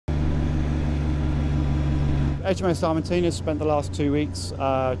HMAS Diamantina spent the last 2 weeks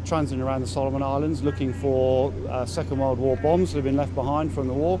transiting around the Solomon Islands looking for Second World War bombs that have been left behind from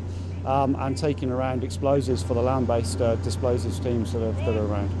the war and taking around explosives for the land-based displosives teams that are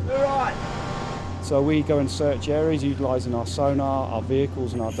around. Right. So we go and search areas utilising our sonar, our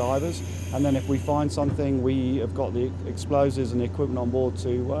vehicles and our divers, and then if we find something, we have got the explosives and the equipment on board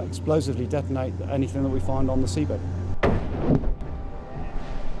to explosively detonate anything that we find on the seabed.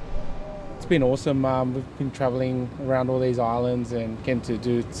 It's been awesome. We've been travelling around all these islands and getting to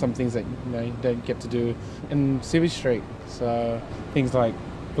do some things that you don't get to do in Sewage Street. So things like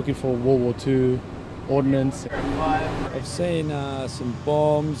looking for World War II ordnance. I've seen some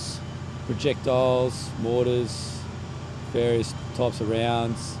bombs, projectiles, mortars, various types of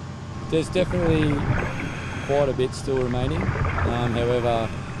rounds. There's definitely quite a bit still remaining. However,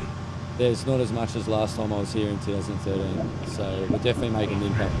 there's not as much as last time I was here in 2013. So we're definitely making an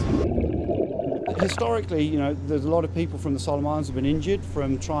impact. Historically, there's a lot of people from the Solomon Islands have been injured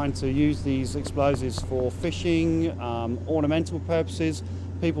from trying to use these explosives for fishing, ornamental purposes.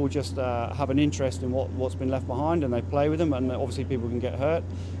 People just have an interest in what's been left behind and they play with them, and obviously people can get hurt.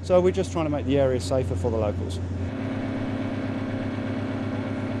 So we're just trying to make the area safer for the locals.